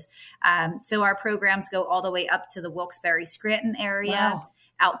services. So our programs go all the way up to the Wilkes-Barre-Scranton area. Wow.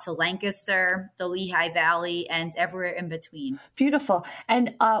 Out to Lancaster, the Lehigh Valley, and everywhere in between. Beautiful.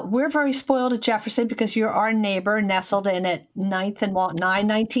 And we're very spoiled at Jefferson because you're our neighbor, nestled in at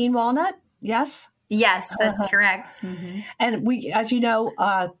 919 Walnut. Yes? Yes, that's correct. Mm-hmm. And we, as you know,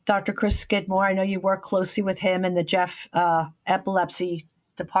 Dr. Chris Skidmore, I know you work closely with him in the Jeff Epilepsy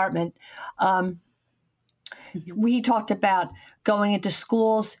Department. We talked about going into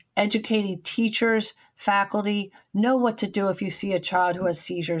schools, educating teachers, faculty, know what to do if you see a child who has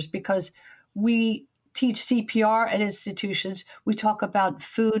seizures, because we teach CPR at institutions, we talk about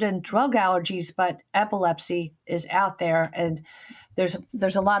food and drug allergies, but epilepsy is out there, and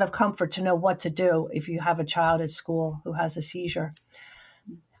there's a lot of comfort to know what to do if you have a child at school who has a seizure.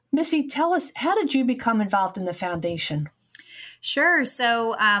 Missy, tell us, how did you become involved in the foundation? Sure.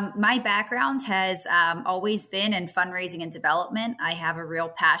 So my background has always been in fundraising and development. I have a real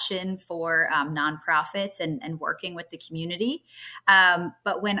passion for nonprofits and working with the community.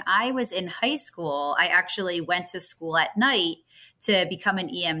 But when I was in high school, I actually went to school at night to become an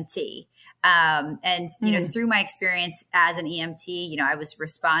EMT. Through my experience as an EMT, I was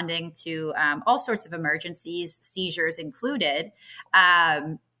responding to all sorts of emergencies, seizures included.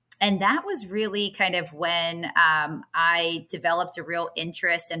 And that was really kind of when I developed a real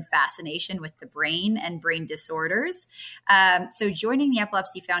interest and fascination with the brain and brain disorders. So joining the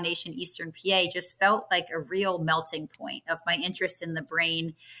Epilepsy Foundation Eastern PA just felt like a real melting point of my interest in the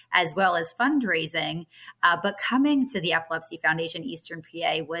brain as well as fundraising. But coming to the Epilepsy Foundation Eastern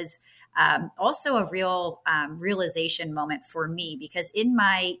PA was also a real realization moment for me, because in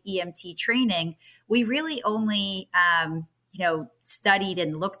my EMT training, we really only studied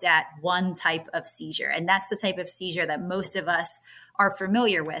and looked at one type of seizure. And that's the type of seizure that most of us are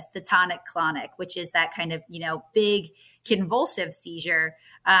familiar with, the tonic-clonic, which is that kind of, big convulsive seizure.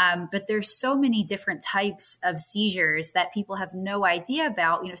 But there's so many different types of seizures that people have no idea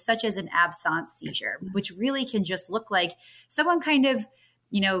about, such as an absence seizure, which really can just look like someone kind of,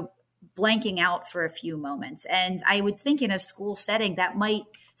 blanking out for a few moments. And I would think in a school setting that might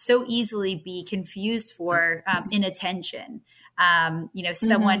so easily be confused for inattention,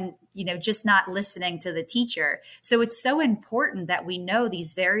 someone, just not listening to the teacher. So it's so important that we know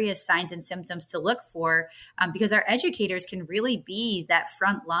these various signs and symptoms to look for, because our educators can really be that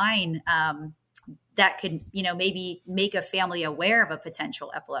front line that could, maybe make a family aware of a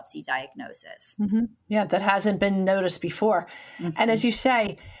potential epilepsy diagnosis. Mm-hmm. Yeah, that hasn't been noticed before. Mm-hmm. And as you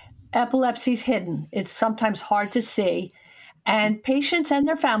say, epilepsy's hidden. It's sometimes hard to see, and patients and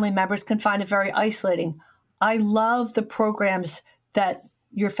their family members can find it very isolating. I love the programs that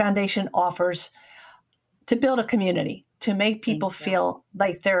your foundation offers to build a community, to make people feel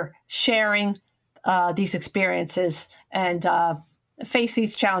like they're sharing these experiences and face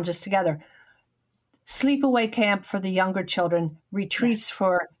these challenges together. Sleepaway camp for the younger children, retreats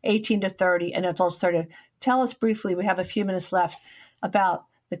for 18 to 30 and adults 30. Tell us briefly, we have a few minutes left, about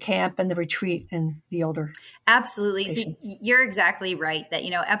the camp and the retreat and the older. Absolutely. patients. So you're exactly right that,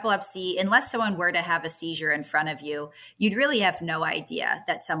 epilepsy, unless someone were to have a seizure in front of you, you'd really have no idea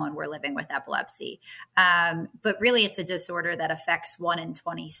that someone were living with epilepsy. But really it's a disorder that affects 1 in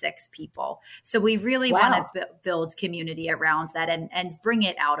 26 people. So we really want to build community around that and bring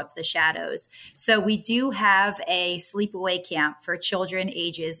it out of the shadows. So we do have a sleepaway camp for children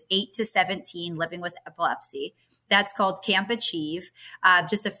ages 8 to 17 living with epilepsy. That's called Camp Achieve.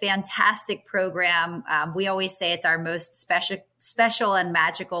 Just a fantastic program. We always say it's our most special and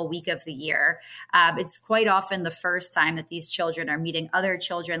magical week of the year. It's quite often the first time that these children are meeting other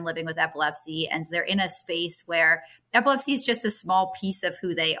children living with epilepsy, and they're in a space where epilepsy is just a small piece of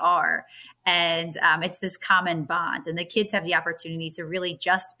who they are. And it's this common bond. And the kids have the opportunity to really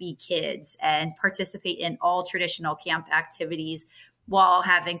just be kids and participate in all traditional camp activities while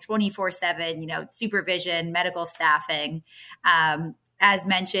having 24/7, supervision, medical staffing. As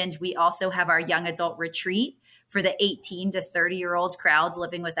mentioned, we also have our young adult retreat for the 18 to 30-year-old crowds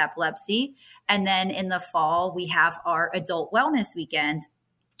living with epilepsy. And then in the fall, we have our adult wellness weekend.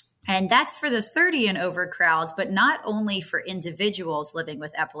 And that's for the 30 and over crowd, but not only for individuals living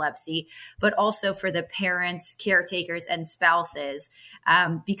with epilepsy, but also for the parents, caretakers, and spouses,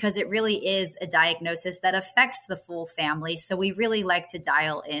 because it really is a diagnosis that affects the full family. So we really like to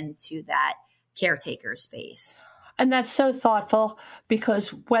dial into that caretaker space. And that's so thoughtful, because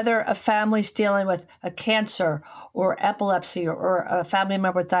whether a family's dealing with a cancer or epilepsy or a family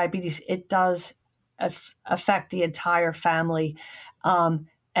member with diabetes, it does affect the entire family.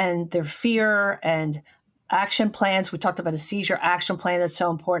 And their fear and action plans. We talked about a seizure action plan that's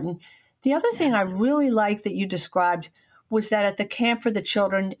so important. The other thing I really like that you described was that at the camp for the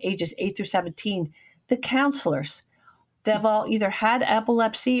children ages 8 through 17, the counselors, they've all either had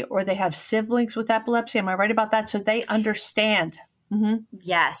epilepsy or they have siblings with epilepsy. Am I right about that? So they understand. Mm-hmm.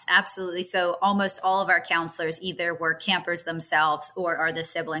 Yes, absolutely. So almost all of our counselors either were campers themselves or are the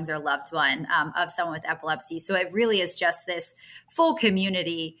siblings or loved one of someone with epilepsy. So it really is just this full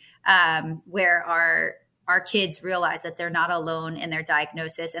community where our kids realize that they're not alone in their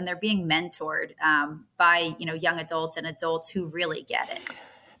diagnosis, and they're being mentored by young adults and adults who really get it.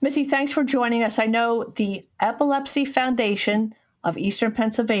 Missy, thanks for joining us. I know the Epilepsy Foundation of Eastern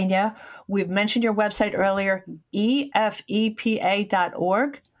Pennsylvania. We've mentioned your website earlier, efepa.org.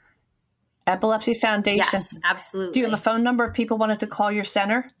 Epilepsy Foundation. Yes, absolutely. Do you have a phone number if people wanted to call your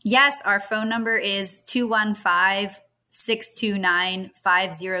center? Yes, our phone number is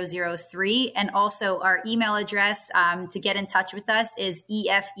 215-629-5003. And our email address to get in touch with us is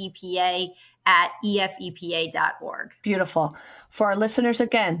efepa@efepa.org. Beautiful. For our listeners,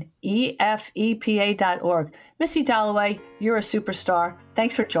 again, efepa.org. Missy Dalloway, you're a superstar.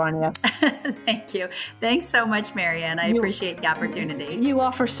 Thanks for joining us. Thank you. Thanks so much, Marianne. I appreciate the opportunity. You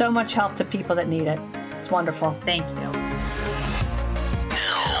offer so much help to people that need it. It's wonderful. Thank you.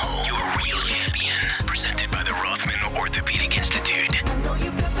 Now, your real champion, presented by the Rothman Orthopedic Institute. I know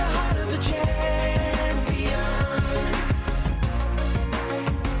you've got the heart of a champion.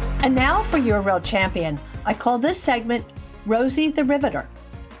 And now for your real champion. I call this segment Rosie the Riveter.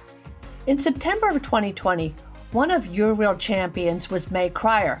 In September of 2020, one of your real champions was May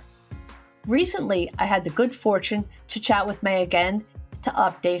Cryer. Recently, I had the good fortune to chat with May again to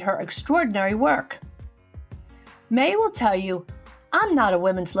update her extraordinary work. May will tell you, I'm not a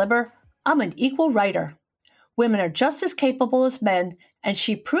women's libber, I'm an equal writer. Women are just as capable as men, and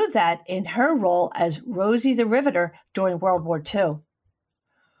she proved that in her role as Rosie the Riveter during World War II.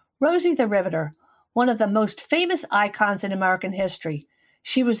 Rosie the Riveter, one of the most famous icons in American history.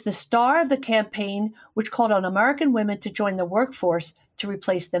 She was the star of the campaign which called on American women to join the workforce to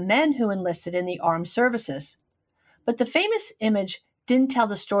replace the men who enlisted in the armed services. But the famous image didn't tell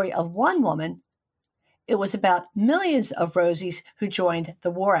the story of one woman. It was about millions of Rosies who joined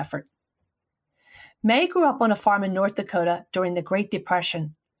the war effort. May grew up on a farm in North Dakota during the Great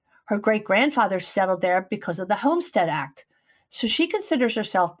Depression. Her great-grandfather settled there because of the Homestead Act, so she considers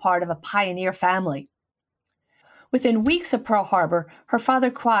herself part of a pioneer family. Within weeks of Pearl Harbor, her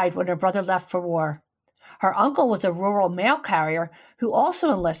father cried when her brother left for war. Her uncle was a rural mail carrier who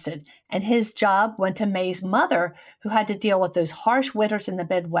also enlisted, and his job went to May's mother, who had to deal with those harsh winters in the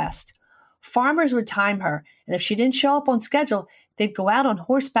Midwest. Farmers would time her, and if she didn't show up on schedule, they'd go out on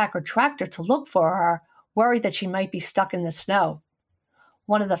horseback or tractor to look for her, worried that she might be stuck in the snow.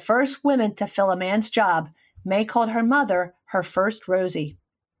 One of the first women to fill a man's job, May called her mother her first Rosie.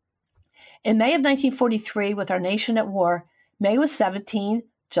 In May of 1943, with our nation at war, May was 17,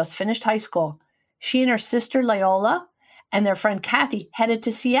 just finished high school. She and her sister Leola and their friend Kathy headed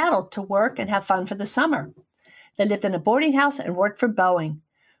to Seattle to work and have fun for the summer. They lived in a boarding house and worked for Boeing.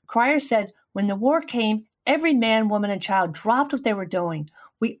 Cryer said, when the war came, every man, woman, and child dropped what they were doing.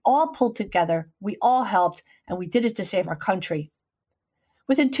 We all pulled together, we all helped, and we did it to save our country.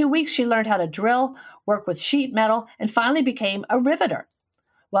 Within 2 weeks, she learned how to drill, work with sheet metal, and finally became a riveter.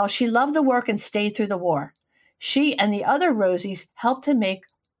 Well, she loved the work and stayed through the war. She and the other Rosies helped to make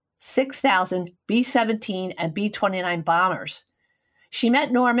 6,000 B-17 and B-29 bombers. She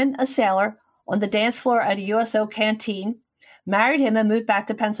met Norman, a sailor, on the dance floor at a USO canteen, married him, and moved back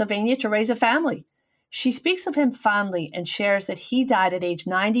to Pennsylvania to raise a family. She speaks of him fondly and shares that he died at age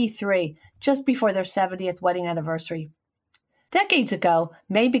 93, just before their 70th wedding anniversary. Decades ago,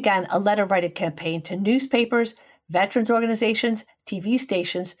 May began a letter-writing campaign to newspapers, veterans organizations, TV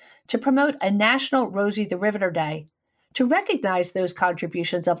stations to promote a national Rosie the Riveter Day, to recognize those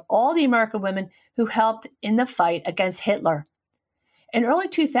contributions of all the American women who helped in the fight against Hitler. In early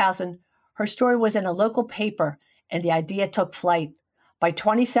 2000, her story was in a local paper, and the idea took flight. By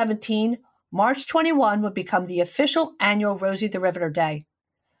 2017, March 21 would become the official annual Rosie the Riveter Day.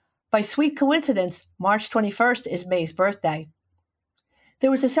 By sweet coincidence, March 21st is May's birthday.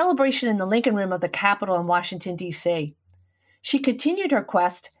 There was a celebration in the Lincoln Room of the Capitol in Washington, D.C. She continued her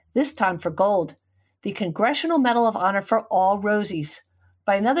quest, this time for gold, the Congressional Medal of Honor for all Rosies.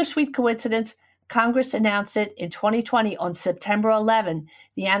 By another sweet coincidence, Congress announced it in 2020 on September 11,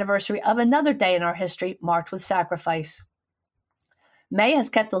 the anniversary of another day in our history marked with sacrifice. May has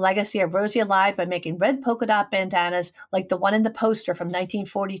kept the legacy of Rosie alive by making red polka dot bandanas like the one in the poster from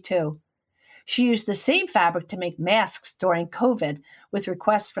 1942. She used the same fabric to make masks during COVID, with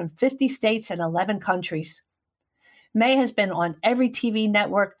requests from 50 states and 11 countries. May has been on every TV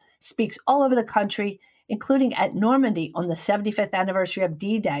network, speaks all over the country, including at Normandy on the 75th anniversary of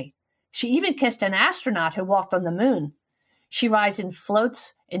D-Day. She even kissed an astronaut who walked on the moon. She rides in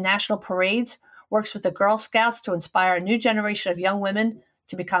floats in national parades, works with the Girl Scouts to inspire a new generation of young women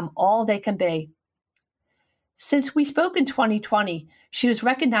to become all they can be. Since we spoke in 2020, she was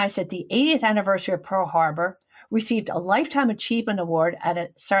recognized at the 80th anniversary of Pearl Harbor, received a Lifetime Achievement Award at a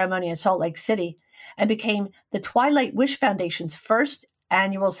ceremony in Salt Lake City, and became the Twilight Wish Foundation's first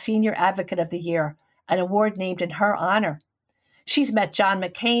annual Senior Advocate of the Year, an award named in her honor. She's met John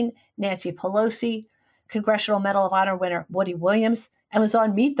McCain, Nancy Pelosi, Congressional Medal of Honor winner Woody Williams, and was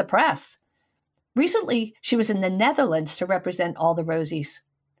on Meet the Press. Recently, she was in the Netherlands to represent all the Rosies.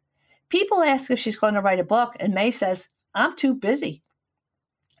 People ask if she's going to write a book, and May says, "I'm too busy."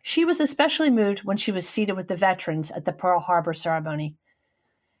 She was especially moved when she was seated with the veterans at the Pearl Harbor ceremony.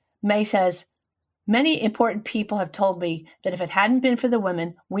 May says, "Many important people have told me that if it hadn't been for the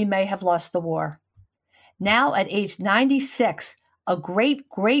women, we may have lost the war." Now at age 96, a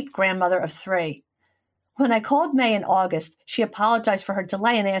great-great-grandmother of 3. When I called May in August, she apologized for her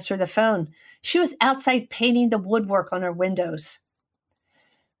delay in answering the phone. She was outside painting the woodwork on her windows.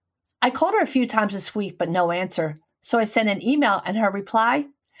 I called her a few times this week, but no answer. So I sent an email, and her reply,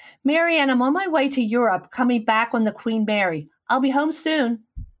 "Marianne, I'm on my way to Europe, coming back on the Queen Mary. I'll be home soon."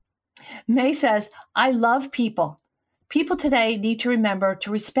 May says, "I love people. People today need to remember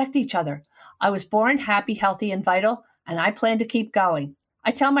to respect each other. I was born happy, healthy, and vital, and I plan to keep going. I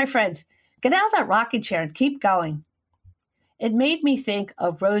tell my friends, get out of that rocking chair and keep going." It made me think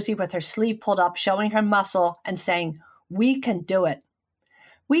of Rosie with her sleeve pulled up, showing her muscle and saying, "We can do it."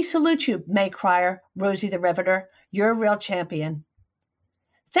 We salute you, May Cryer, Rosie the Riveter. You're a real champion.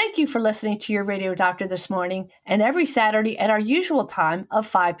 Thank you for listening to Your Radio Doctor this morning and every Saturday at our usual time of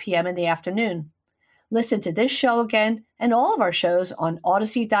 5 p.m. in the afternoon. Listen to this show again and all of our shows on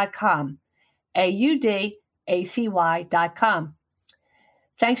Audacy.com, AUDACY.com.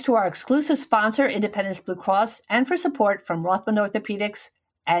 Thanks to our exclusive sponsor, Independence Blue Cross, and for support from Rothman Orthopedics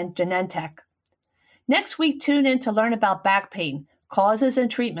and Genentech. Next week, tune in to learn about back pain, causes,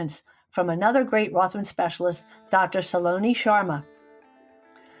 and treatments from another great Rothman specialist, Dr. Saloni Sharma.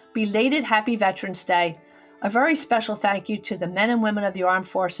 Belated Happy Veterans Day. A very special thank you to the men and women of the armed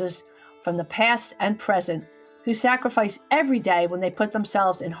forces from the past and present who sacrifice every day when they put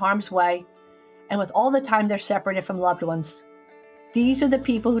themselves in harm's way and with all the time they're separated from loved ones. These are the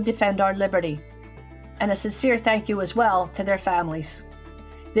people who defend our liberty. And a sincere thank you as well to their families.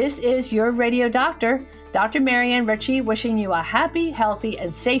 This is Your Radio Doctor, Dr. Marianne Ritchie, wishing you a happy, healthy,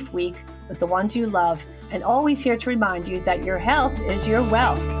 and safe week with the ones you love, and always here to remind you that your health is your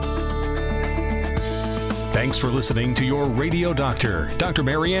wealth. Thanks for listening to Your Radio Doctor, Dr.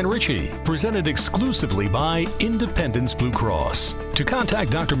 Marianne Ritchie, presented exclusively by Independence Blue Cross. To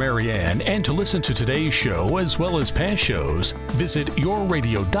contact Dr. Marianne and to listen to today's show as well as past shows, visit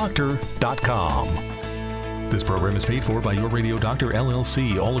yourradiodoctor.com. This program is paid for by Your Radio Doctor,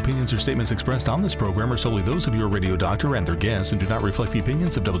 LLC. All opinions or statements expressed on this program are solely those of Your Radio Doctor and their guests and do not reflect the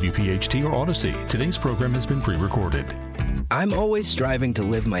opinions of WPHT or Audacy. Today's program has been pre-recorded. I'm always striving to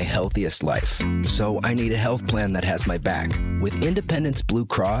live my healthiest life, so I need a health plan that has my back. With Independence Blue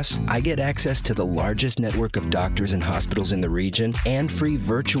Cross, I get access to the largest network of doctors and hospitals in the region and free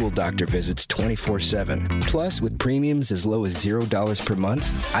virtual doctor visits 24/7. Plus, with premiums as low as $0 per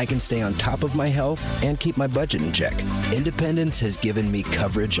month, I can stay on top of my health and keep my budget in check. Independence has given me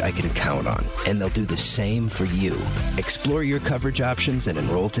coverage I can count on, and they'll do the same for you. Explore your coverage options and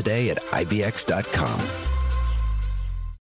enroll today at IBX.com.